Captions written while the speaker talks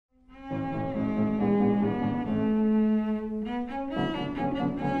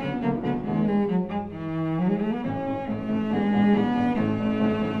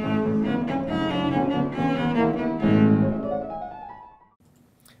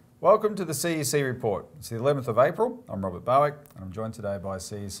Welcome to the CEC report. It's the 11th of April. I'm Robert Barwick and I'm joined today by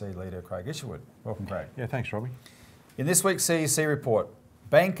CEC leader Craig Isherwood. Welcome, Craig. Yeah, thanks, Robbie. In this week's CEC report,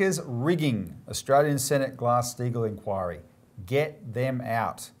 bankers rigging Australian Senate Glass-Steagall inquiry. Get them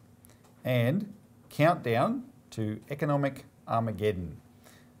out. And countdown to economic Armageddon.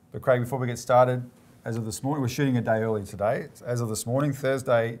 But Craig, before we get started, as of this morning, we're shooting a day early today. As of this morning,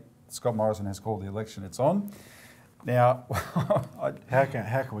 Thursday, Scott Morrison has called the election. It's on. Now, how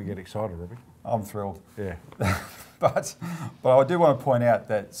can we get excited, Robbie? I'm thrilled. Yeah. but I do want to point out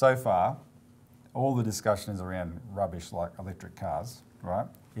that so far, all the discussion is around rubbish like electric cars, right?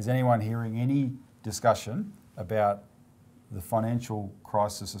 Is anyone hearing any discussion about the financial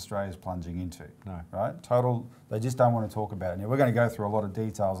crisis Australia's plunging into? No. Right? They just don't want to talk about it. Now, we're going to go through a lot of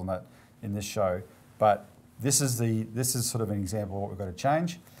details on that in this show, but this is sort of an example of what we've got to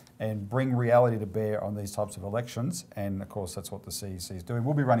change and bring reality to bear on these types of elections. And of course, that's what the CEC is doing.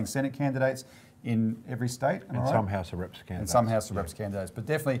 We'll be running Senate candidates in every state. And some House of Reps candidates. And some House of Reps candidates. But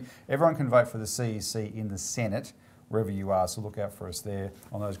definitely, everyone can vote for the CEC in the Senate, wherever you are. So look out for us there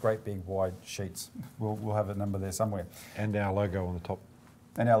on those great big wide sheets. We'll have a number there somewhere. And our logo on the top.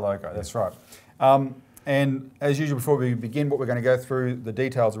 And our logo, that's right. And as usual, before we begin, what we're going to go through, the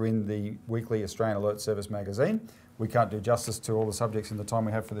details are in the weekly Australian Alert Service magazine. We can't do justice to all the subjects in the time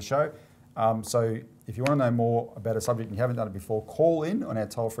we have for the show. So if you want to know more about a subject and you haven't done it before, call in on our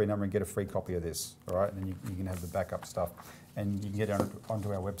toll-free number and get a free copy of this, all right? And then you can have the backup stuff. And you can get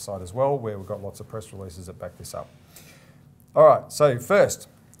onto our website as well, where we've got lots of press releases that back this up. All right, so first,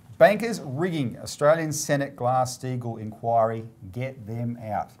 bankers rigging Australian Senate Glass-Steagall inquiry, get them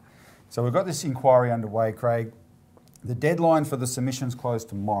out. So we've got this inquiry underway, Craig. The deadline for the submissions closed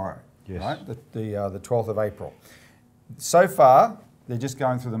tomorrow, yes. Right? The 12th of April. So far, they're just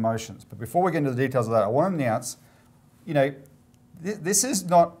going through the motions. But before we get into the details of that, I want to announce, you know, this is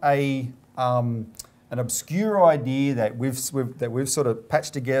not an obscure idea that we've sort of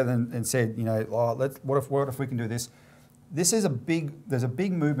patched together and said, you know, oh, what if we can do this? There's a big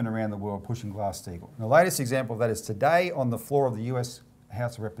movement around the world pushing Glass-Steagall. The latest example of that is today on the floor of the US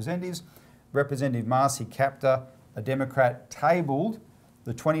House of Representatives, Representative Marcy Kaptur, a Democrat, tabled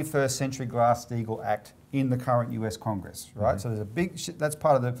the 21st Century Glass-Steagall Act in the current US Congress, right? Mm-hmm. So there's a big,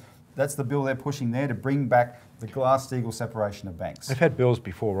 that's the bill they're pushing there to bring back the Glass-Steagall separation of banks. They've had bills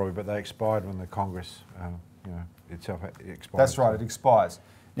before, Robbie, but they expired when the Congress, itself expired. That's right, it expires.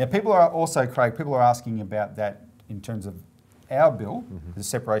 Now, Craig, people are asking about that in terms of our bill, mm-hmm. the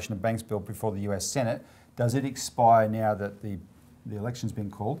separation of banks bill before the US Senate. Does it expire now that the election's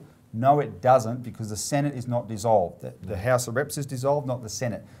been called? No, it doesn't, because the Senate is not dissolved. The House of Reps is dissolved, not the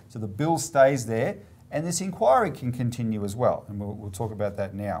Senate. So the bill stays there, and this inquiry can continue as well, and we'll talk about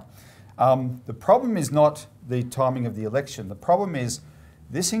that now. The problem is not the timing of the election. The problem is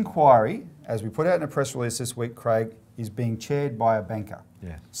this inquiry, as we put out in a press release this week, Craig, is being chaired by a banker,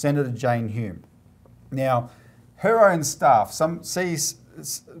 yeah. Senator Jane Hume. Now, her own staff, we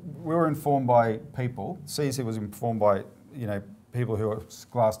were informed by people, CEC was informed by, you know, people who are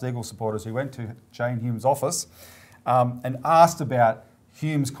Glass-Steagall supporters who went to Jane Hume's office and asked about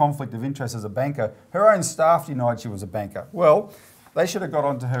Hume's conflict of interest as a banker. Her own staff denied she was a banker. Well, they should have got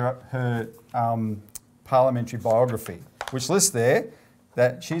onto her parliamentary biography, which lists there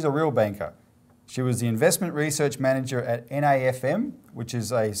that she's a real banker. She was the investment research manager at NAFM, which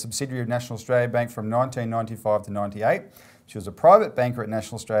is a subsidiary of National Australia Bank from 1995 to 98. She was a private banker at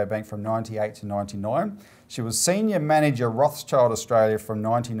National Australia Bank from 98 to 99. She was senior manager Rothschild Australia from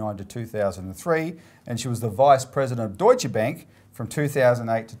 99 to 2003, and she was the vice president of Deutsche Bank from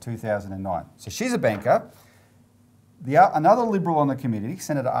 2008 to 2009. So she's a banker. Another Liberal on the committee,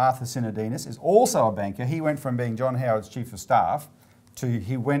 Senator Arthur Sinodinos, is also a banker. He went from being John Howard's chief of staff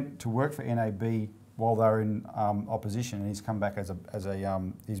he went to work for NAB while they were in opposition, and he's come back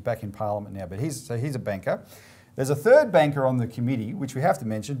he's back in Parliament now. But he's a banker. There's a third banker on the committee, which we have to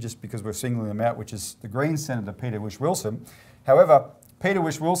mention just because we're singling them out, which is the Greens Senator Peter Whish-Wilson. However, Peter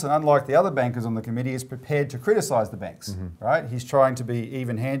Whish-Wilson, unlike the other bankers on the committee, is prepared to criticise the banks, mm-hmm. right? He's trying to be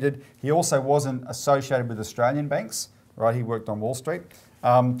even-handed. He also wasn't associated with Australian banks, right? He worked on Wall Street.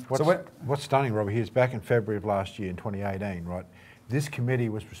 What's stunning, Robbie, is back in February of last year, in 2018, right? This committee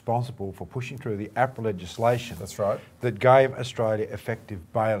was responsible for pushing through the APRA legislation. That's right. That gave Australia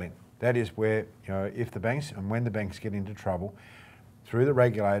effective bail-in. That is where, you know, if the banks and when the banks get into trouble, through the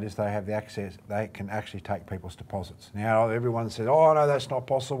regulators, they have the access, they can actually take people's deposits. Now, everyone says, oh, no, that's not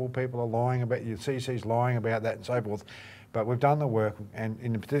possible. People are lying about, the CEC's lying about that and so forth. But we've done the work, and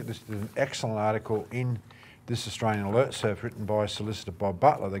in particular, there's an excellent article in this Australian Alert Service written by Solicitor Bob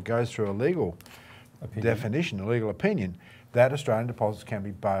Butler that goes through a legal definition, a legal opinion, that Australian deposits can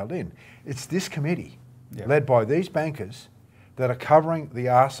be bailed in. It's this committee, Yep. led by these bankers, that are covering the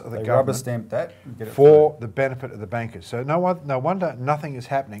arse of the They government rubber stamp that and get it for through. the benefit of the bankers. So no wonder nothing is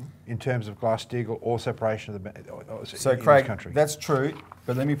happening in terms of Glass-Steagall or separation of the So in Craig, this country. that's true,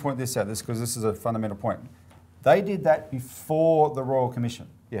 but let me point this out, because this is a fundamental point. They did that before the Royal Commission.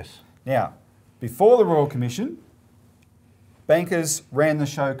 Yes. Now, before the Royal Commission, bankers ran the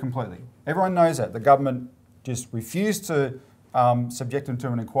show completely. Everyone knows that. The government just refused to subject them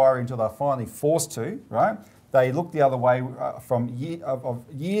to an inquiry until they're finally forced to, right? They looked the other way from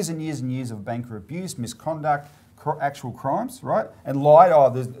years and years and years of banker abuse, misconduct, actual crimes, right? And lied, our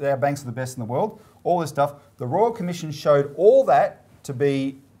banks are the best in the world, all this stuff. The Royal Commission showed all that to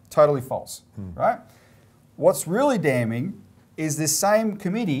be totally false, right? What's really damning is this same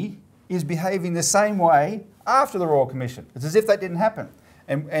committee is behaving the same way after the Royal Commission. It's as if that didn't happen.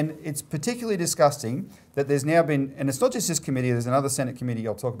 And it's particularly disgusting that there's now been, and it's not just this committee, there's another Senate committee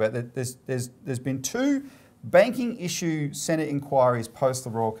I'll talk about, that there's been 2 banking issue Senate inquiries post the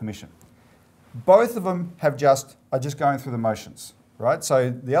Royal Commission. Both of them are just going through the motions, right?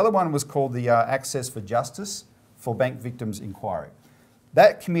 So the other one was called the Access for Justice for Bank Victims Inquiry.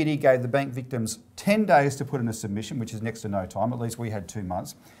 That committee gave the bank victims 10 days to put in a submission, which is next to no time. At least we had 2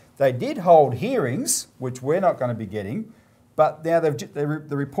 months. They did hold hearings, which we're not going to be getting, but now the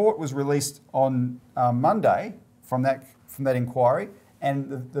report was released on Monday from that inquiry,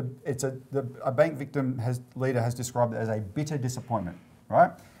 and a bank victim leader has described it as a bitter disappointment,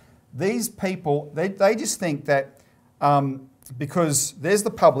 right? These people, they just think that because there's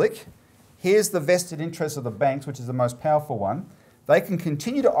the public, here's the vested interest of the banks, which is the most powerful one, they can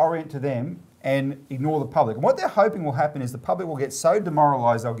continue to orient to them and ignore the public. And what they're hoping will happen is the public will get so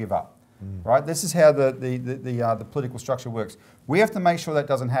demoralised they'll give up. Right? This is how the political structure works. We have to make sure that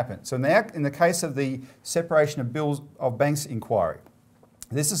doesn't happen. So now, in the case of the separation of bills of banks inquiry,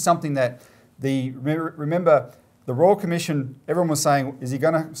 this is something that remember the Royal Commission, everyone was saying, is he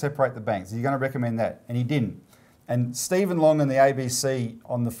going to separate the banks? Is he going to recommend that? And he didn't. And Stephen Long in the ABC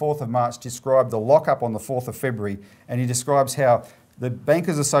on the 4th of March described the lockup on the 4th of February, and he describes how the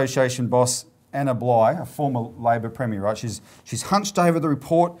Bankers Association boss Anna Bligh, a former Labor Premier, right? She's hunched over the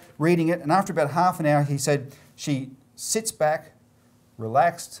report, reading it, and after about half an hour, he said she sits back,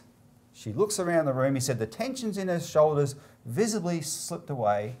 relaxed, she looks around the room. He said the tensions in her shoulders visibly slipped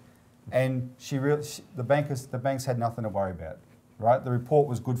away, and the banks had nothing to worry about, right? The report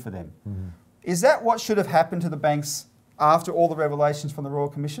was good for them. Is that what should have happened to the banks after all the revelations from the Royal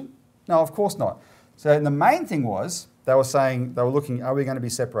Commission? No, of course not. So the main thing was, they were looking, are we going to be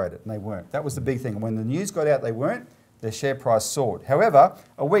separated? And they weren't. That was the big thing. And when the news got out they weren't, their share price soared. However,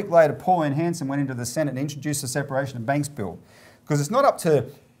 a week later, Pauline Hanson went into the Senate and introduced the separation of banks bill. Because it's not up to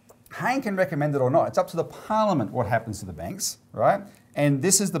Hayne can recommend it or not. It's up to the Parliament what happens to the banks, right? And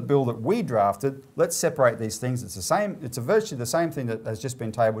this is the bill that we drafted. Let's separate these things. It's virtually the same thing that has just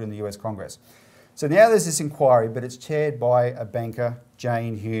been tabled in the US Congress. So now there's this inquiry, but it's chaired by a banker,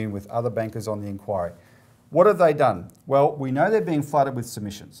 Jane Hume, with other bankers on the inquiry. What have they done? Well, we know they're being flooded with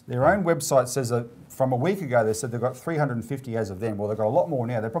submissions. Their own website says that from a week ago, they said they've got 350 as of then. Well, they've got a lot more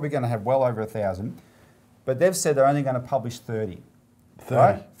now. They're probably going to have well over 1,000. But they've said they're only going to publish 30. 30.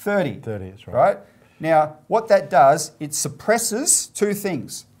 Right? 30. 30, that's right. Right? Now, what that does, it suppresses 2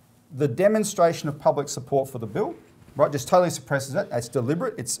 things. The demonstration of public support for the bill, right? Just totally suppresses it. It's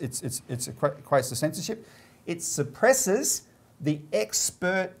deliberate. It equates to censorship. It suppresses the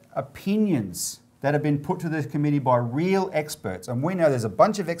expert opinions that have been put to this committee by real experts. And we know there's a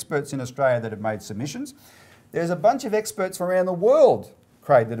bunch of experts in Australia that have made submissions. There's a bunch of experts from around the world,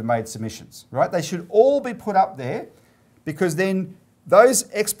 Craig, that have made submissions, right? They should all be put up there, because then those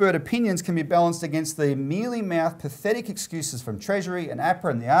expert opinions can be balanced against the mealy-mouthed, pathetic excuses from Treasury and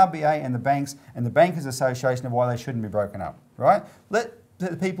APRA and the RBA and the banks and the Bankers Association of why they shouldn't be broken up, right? Let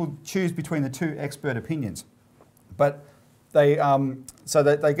the people choose between the 2 expert opinions. But so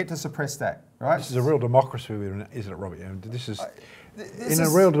that they get to suppress that, right? This is a real democracy, isn't it, Robert? In a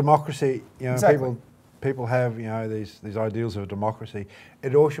real democracy, exactly. people have these ideals of democracy.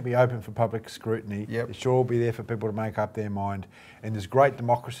 It all should be open for public scrutiny. Yep. It should all be there for people to make up their mind. And there's great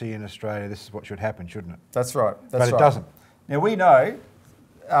democracy in Australia. This is what should happen, shouldn't it? That's right. But it doesn't. Now we know.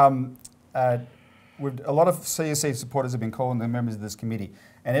 A lot of CEC supporters have been calling them members of this committee,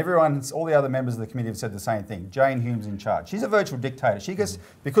 and all the other members of the committee have said the same thing. Jane Hume's in charge. She's a virtual dictator. She gets,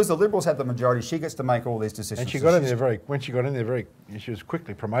 because the Liberals have the majority, she gets to make all these decisions. And she got in there when she got in there she was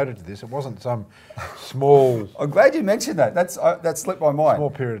quickly promoted to this. It wasn't some small... I'm glad you mentioned that. That slipped my mind. Small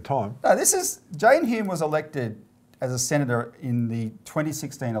period of time. No, Jane Hume was elected as a senator in the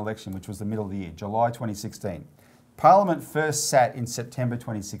 2016 election, which was the middle of the year, July 2016. Parliament first sat in September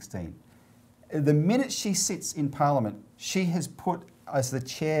 2016. The minute she sits in Parliament, she has put as the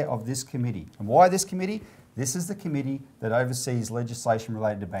chair of this committee. And why this committee? This is the committee that oversees legislation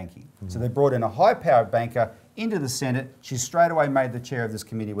related to banking. So they brought in a high-powered banker into the Senate. She's straight away made the chair of this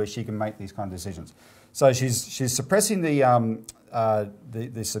committee where she can make these kind of decisions. So she's suppressing the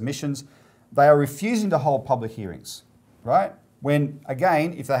submissions. They are refusing to hold public hearings, right? When,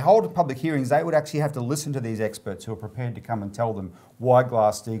 again, if they hold public hearings, they would actually have to listen to these experts who are prepared to come and tell them why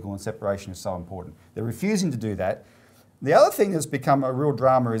Glass-Steagall and separation is so important. They're refusing to do that. The other thing that's become a real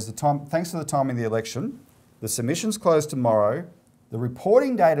drama is thanks to the timing of the election, the submissions close tomorrow. The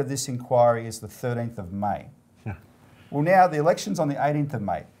reporting date of this inquiry is the 13th of May. Yeah. Well, now the election's on the 18th of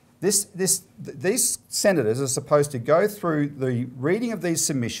May. These senators are supposed to go through the reading of these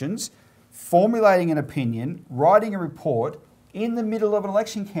submissions, formulating an opinion, writing a report in the middle of an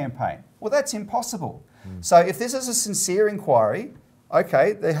election campaign. Well, that's impossible. So if this is a sincere inquiry,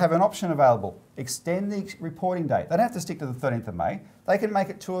 okay, they have an option available. Extend the reporting date. They don't have to stick to the 13th of May. They can make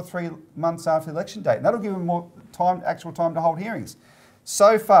it 2 or 3 months after the election date. And that'll give them more time, actual time to hold hearings.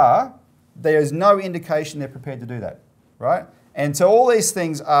 So far, there is no indication they're prepared to do that, right? And so all these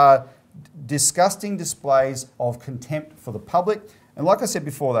things are disgusting displays of contempt for the public. And like I said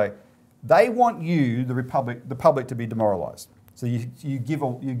before, though, they want you, the public, to be demoralised. So you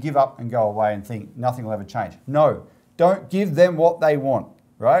give up and go away and think nothing will ever change. No, don't give them what they want,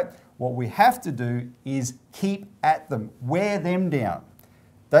 right? What we have to do is keep at them, wear them down.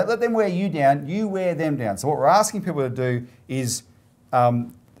 Don't let them wear you down, you wear them down. So what we're asking people to do is,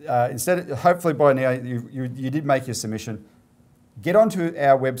 hopefully by now you did make your submission, get onto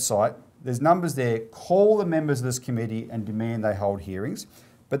our website, there's numbers there, call the members of this committee and demand they hold hearings.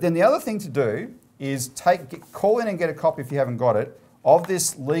 But then the other thing to do is call in and get a copy, if you haven't got it, of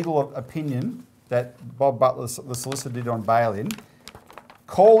this legal opinion that Bob Butler, the solicitor, did on bail-in.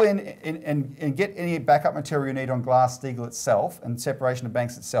 Call in and get any backup material you need on Glass-Steagall itself and separation of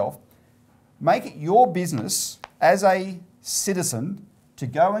banks itself. Make it your business as a citizen to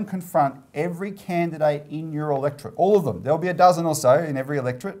go and confront every candidate in your electorate, all of them. There'll be a dozen or so in every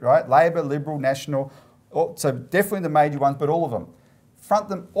electorate, right? Labor, Liberal, National, so definitely the major ones, but all of them. Front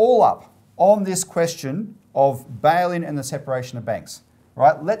them all up on this question of bail-in and the separation of banks,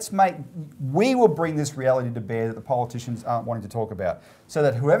 right? We will bring this reality to bear that the politicians aren't wanting to talk about, so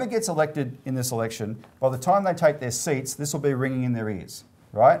that whoever gets elected in this election, by the time they take their seats, this will be ringing in their ears,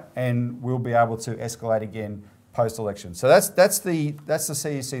 right? And we'll be able to escalate again post-election. So that's the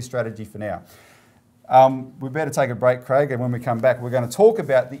CEC strategy for now. We better take a break, Craig, and when we come back, we're going to talk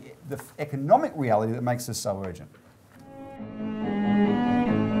about the economic reality that makes this so urgent.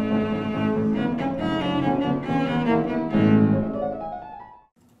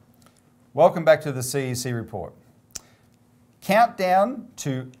 Welcome back to the CEC report. Countdown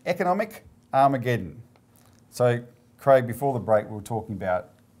to economic Armageddon. So, Craig, before the break, we were talking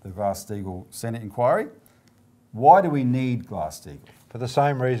about the Glass-Steagall Senate inquiry. Why do we need Glass-Steagall? For the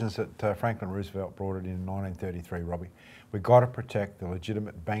same reasons that Franklin Roosevelt brought it in 1933, Robbie. We've got to protect the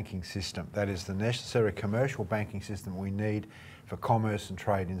legitimate banking system. That is the necessary commercial banking system we need for commerce and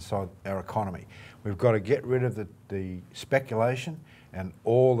trade inside our economy. We've got to get rid of the speculation and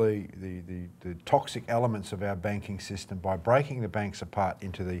all the toxic elements of our banking system by breaking the banks apart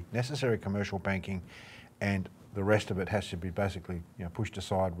into the necessary commercial banking, and the rest of it has to be basically pushed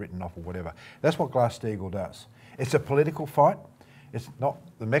aside, written off or whatever. That's what Glass-Steagall does. It's a political fight. It's not,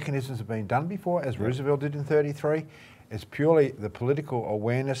 the mechanisms have been done before, as Roosevelt did in 33. It's purely the political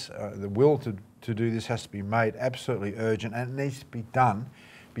awareness, the will to do this has to be made absolutely urgent, and it needs to be done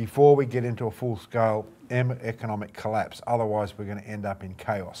before we get into a full-scale economic collapse. Otherwise, we're going to end up in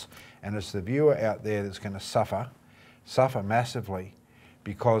chaos. And it's the viewer out there that's going to suffer massively,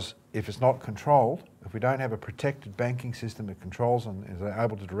 because if it's not controlled, if we don't have a protected banking system that controls and is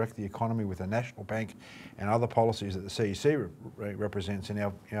able to direct the economy with a national bank and other policies that the CEC represents in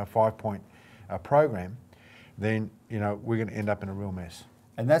our 5-point program, then we're going to end up in a real mess.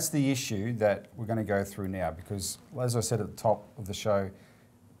 And that's the issue that we're going to go through now, because as I said at the top of the show,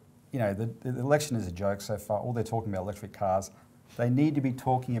 the election is a joke so far. All they're talking about electric cars. They need to be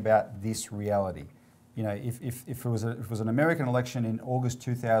talking about this reality. If it was an American election in August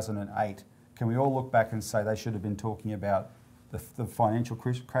 2008, can we all look back and say they should have been talking about the financial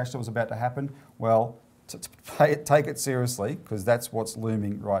crash that was about to happen? Well, take it seriously, because that's what's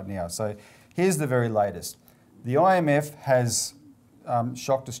looming right now. So here's the very latest. The IMF has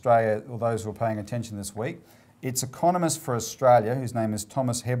shocked Australia, or those who are paying attention this week. Its economist for Australia, whose name is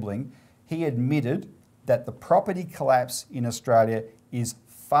Thomas Hebling, he admitted that the property collapse in Australia is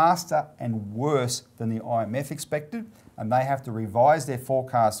faster and worse than the IMF expected, and they have to revise their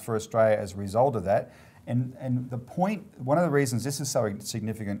forecast for Australia as a result of that. And the point, one of the reasons this is so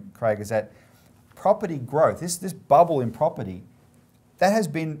significant, Craig, is that property growth, this bubble in property, that has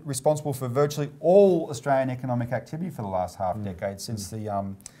been responsible for virtually all Australian economic activity for the last half decade since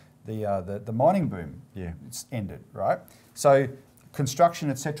the mining boom ended, right? So construction,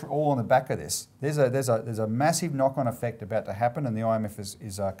 etc., all on the back of this. There's a massive knock-on effect about to happen, and the IMF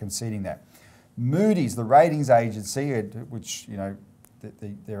is conceding that. Moody's, the ratings agency, which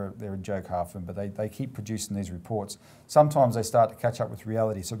they're a joke, half of them, but they keep producing these reports. Sometimes they start to catch up with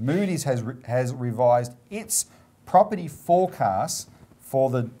reality. So Moody's has revised its property forecasts for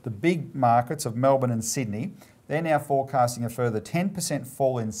the big markets of Melbourne and Sydney. They're now forecasting a further 10%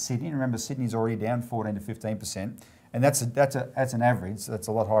 fall in Sydney. Remember, Sydney's already down 14 to 15%, and that's an average. So that's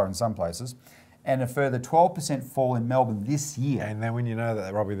a lot higher in some places. And a further 12% fall in Melbourne this year. And then when you know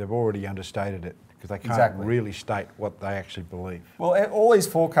that, Robbie, they've already understated it because they can't really state what they actually believe. Well, all these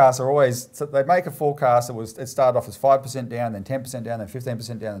forecasts are always, so they make a forecast it started off as 5% down, then 10% down, then 15%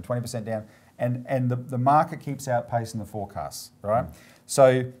 down, then 20% down, and the market keeps outpacing the forecasts, right?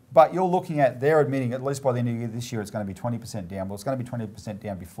 So, but you're looking at, they're admitting at least by the end of this year it's going to be 20% down. Well, it's going to be 20%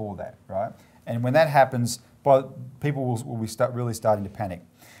 down before that, right? And when that happens, people will be really starting to panic.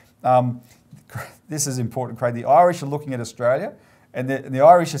 This is important, Craig. The Irish are looking at Australia, and the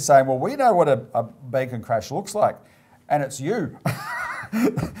Irish are saying, well, we know what a banking crash looks like, and it's you.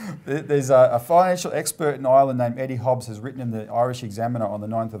 There's a financial expert in Ireland named Eddie Hobbs has written in the Irish Examiner on the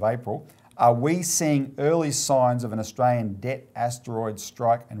 9th of April, are we seeing early signs of an Australian debt asteroid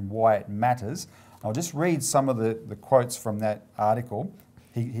strike and why it matters? I'll just read some of the quotes from that article.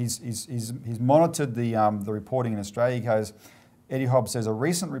 He's monitored the reporting in Australia. He goes, Eddie Hobbs says, a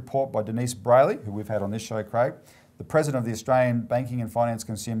recent report by Denise Brayley, who we've had on this show, Craig, the president of the Australian Banking and Finance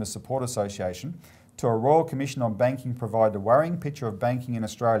Consumers Support Association, to a Royal Commission on Banking provided a worrying picture of banking in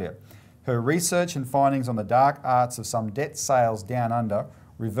Australia. Her research and findings on the dark arts of some debt sales down under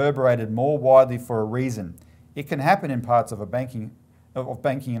reverberated more widely for a reason. It can happen in parts of banking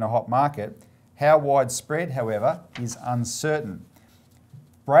in a hot market. How widespread, however, is uncertain.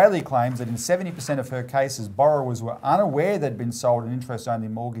 Brayley claims that in 70% of her cases, borrowers were unaware they'd been sold an interest-only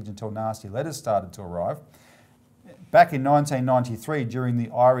mortgage until nasty letters started to arrive. Back in 1993, during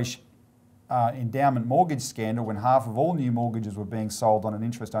the Irish endowment mortgage scandal, when half of all new mortgages were being sold on an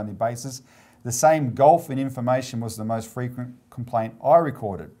interest-only basis, the same gulf in information was the most frequent complaint I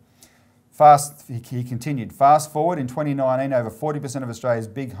recorded. He continued, fast forward, in 2019, over 40% of Australia's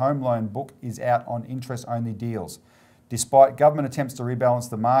big home loan book is out on interest-only deals. Despite government attempts to rebalance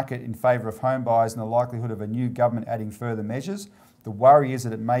the market in favour of home buyers and the likelihood of a new government adding further measures, the worry is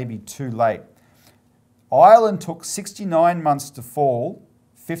that it may be too late. Ireland took 69 months to fall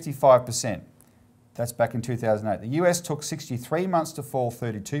 55%. That's back in 2008. The US took 63 months to fall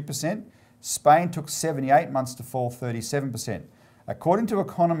 32%. Spain took 78 months to fall 37%. According to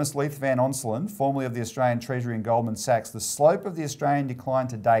economist Leith Van Onselen, formerly of the Australian Treasury and Goldman Sachs, the slope of the Australian decline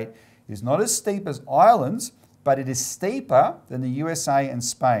to date is not as steep as Ireland's, but it is steeper than the USA and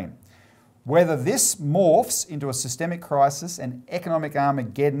Spain. Whether this morphs into a systemic crisis and economic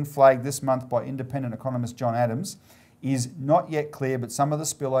Armageddon flagged this month by independent economist John Adams is not yet clear, but some of the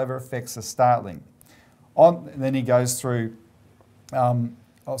spillover effects are startling. Then he goes through,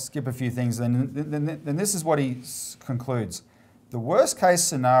 I'll skip a few things, then this is what he concludes. The worst case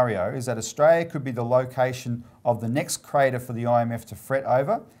scenario is that Australia could be the location of the next crater for the IMF to fret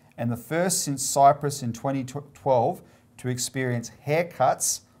over, and the first since Cyprus in 2012 to experience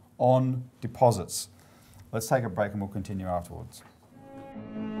haircuts on deposits. Let's take a break and we'll continue afterwards.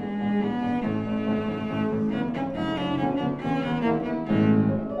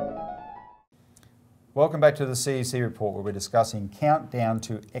 Welcome back to the CEC report, where we're discussing Countdown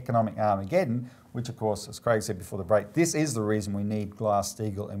to Economic Armageddon, which of course, as Craig said before the break, this is the reason we need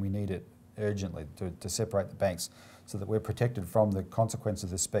Glass-Steagall, and we need it urgently to separate the banks so that we're protected from the consequence of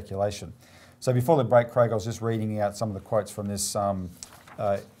this speculation. So before the break, Craig, I was just reading out some of the quotes from this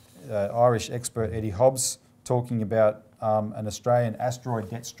Irish expert, Eddie Hobbs, talking about an Australian asteroid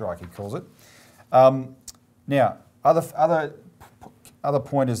debt strike, he calls it. Now, other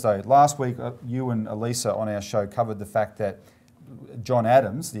pointers though. Last week, you and Elisa on our show covered the fact that John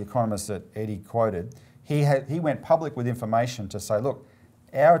Adams, the economist that Eddie quoted, he went public with information to say, look,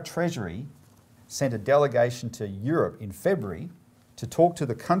 our Treasury sent a delegation to Europe in February to talk to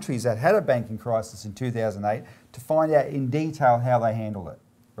the countries that had a banking crisis in 2008 to find out in detail how they handled it,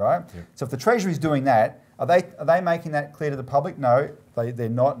 right? Yep. So if the Treasury's doing that, are they making that clear to the public? No, they're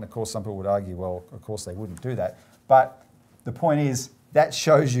not. And of course, some people would argue, well, of course they wouldn't do that. But the point is, that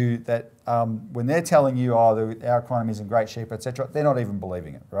shows you that when they're telling you, oh, our economy is in great shape, etc., they're not even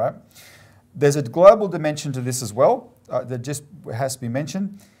believing it, right? There's a global dimension to this as well that just has to be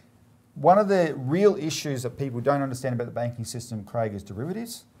mentioned. One of the real issues that people don't understand about the banking system, Craig, is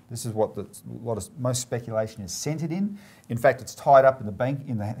derivatives. This is what most speculation is centred in. In fact, it's tied up in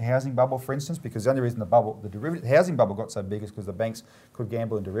the housing bubble, for instance, because the only reason the housing bubble got so big is because the banks could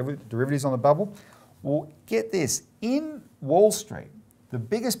gamble in derivatives on the bubble. Well, get this, in Wall Street, the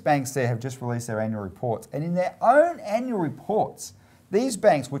biggest banks there have just released their annual reports, and in their own annual reports, these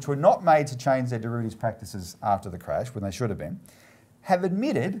banks, which were not made to change their derivatives practices after the crash, when they should have been, have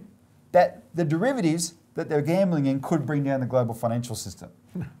admitted that the derivatives that they're gambling in could bring down the global financial system.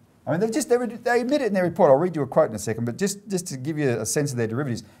 I mean, they admit it in their report. I'll read you a quote in a second, but just to give you a sense of their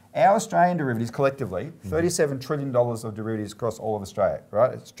derivatives, our Australian derivatives collectively, $37 trillion of derivatives across all of Australia,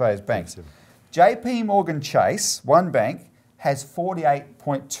 right? Australia's banks. JP Morgan Chase, one bank, has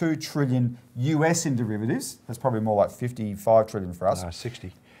 48.2 trillion US in derivatives. That's probably more like 55 trillion for us.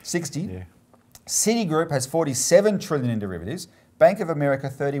 60. 60. Yeah. Citigroup has 47 trillion in derivatives. Bank of America,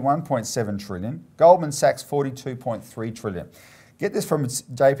 31.7 trillion. Goldman Sachs, 42.3 trillion. Get this from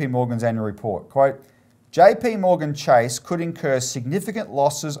JP Morgan's annual report. Quote, JP Morgan Chase could incur significant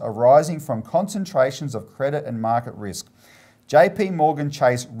losses arising from concentrations of credit and market risk. JP Morgan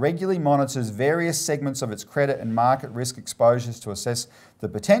Chase regularly monitors various segments of its credit and market risk exposures to assess the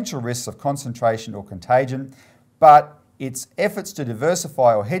potential risks of concentration or contagion, but its efforts to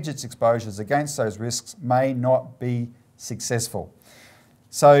diversify or hedge its exposures against those risks may not be successful.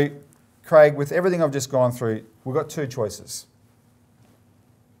 So, Craig, with everything I've just gone through, we've got two choices.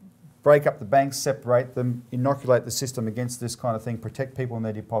 Break up the banks, separate them, inoculate the system against this kind of thing, protect people and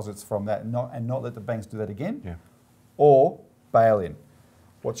their deposits from that, and not let the banks do that again, yeah. Or bail in.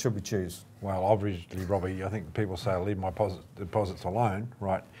 What should we choose? Well, obviously, Robbie, I think people say leave my deposits alone,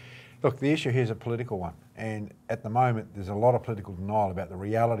 right? Look, the issue here is a political one, and at the moment there's a lot of political denial about the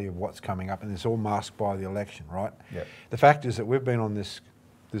reality of what's coming up, and it's all masked by the election, right? Yep. The fact is that we've been on this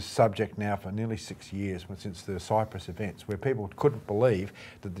subject now for nearly 6 years, since the Cyprus events, where people couldn't believe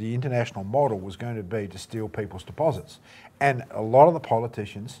that the international model was going to be to steal people's deposits. And a lot of the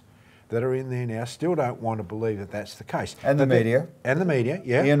politicians that are in there now still don't want to believe that that's the case. And the media. And the media,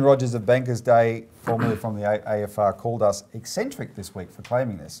 yeah. Ian Rogers of Bankers Day, formerly from the AFR, called us eccentric this week for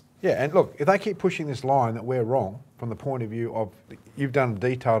claiming this. Yeah, and look, if they keep pushing this line that we're wrong from the point of view of, you've done a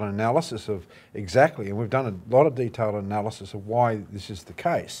detailed analysis of exactly, and we've done a lot of detailed analysis of why this is the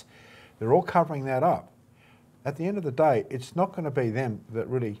case, they're all covering that up. At the end of the day, it's not going to be them that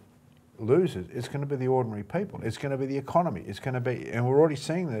really loses. It's going to be the ordinary people. It's going to be the economy. It's going to be, and we're already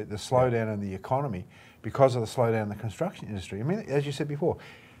seeing the slowdown in the economy because of the slowdown in the construction industry. I mean, as you said before,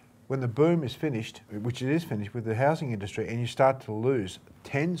 when the boom is finished, which it is finished with the housing industry, and you start to lose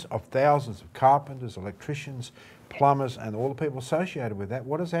tens of thousands of carpenters, electricians, plumbers, and all the people associated with that,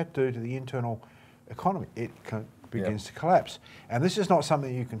 what does that do to the internal economy? It begins to collapse. And this is not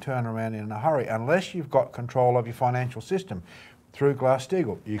something you can turn around in a hurry unless you've got control of your financial system through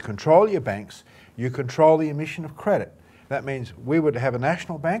Glass-Steagall. You control your banks, you control the emission of credit. That means we would have a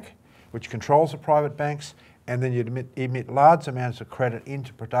national bank which controls the private banks, and then you'd emit large amounts of credit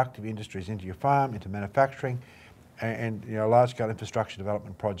into productive industries, into your farm, into manufacturing, and you know, large-scale infrastructure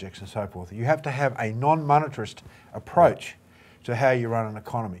development projects and so forth. You have to have a non-monetarist approach to how you run an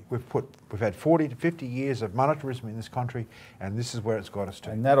economy. We've had 40 to 50 years of monetarism in this country, and this is where it's got us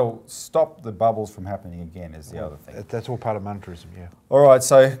to. And that'll stop the bubbles from happening again, is the other thing. That's all part of monetarism, yeah. All right,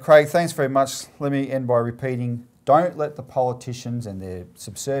 so Craig, thanks very much. Let me end by repeating, don't let the politicians and their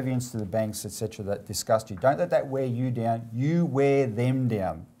subservience to the banks, etc., that disgust you. Don't let that wear you down. You wear them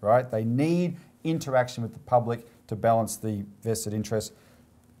down, right? They need interaction with the public to balance the vested interest.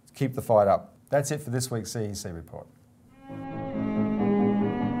 Keep the fight up. That's it for this week's CEC report.